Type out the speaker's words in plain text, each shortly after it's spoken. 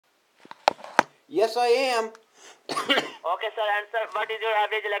Yes, I am. Okay, sir. And sir, what is your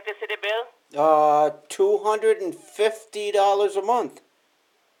average electricity bill? $250 a month.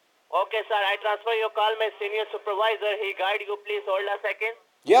 Okay, sir. I transfer your call my senior supervisor. He guide you. Please hold a second.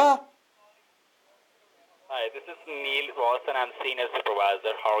 Yeah. Hi, this is Neil Ross and I'm senior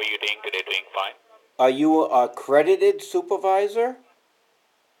supervisor. How are you doing today? Doing fine. Are you a accredited supervisor?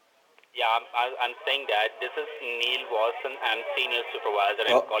 Yeah, I'm saying that this is Neil Watson. I'm senior supervisor.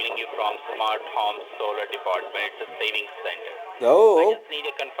 I'm Oh. calling you from Smart Home Solar Department. It's a savings center. I Oh. just need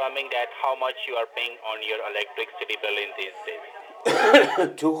you confirming that how much you are paying on your electricity bill in these days.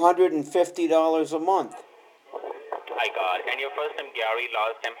 $250 a month. I got. And your first name Gary,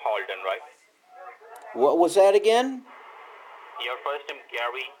 last name Holden, right? What was that again? Your first name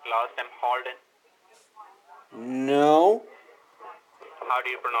Gary, last name Holden. No. How do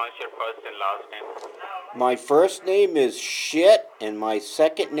you pronounce your first and last name? My first name is Shit and my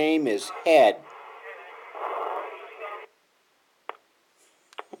second name is Head.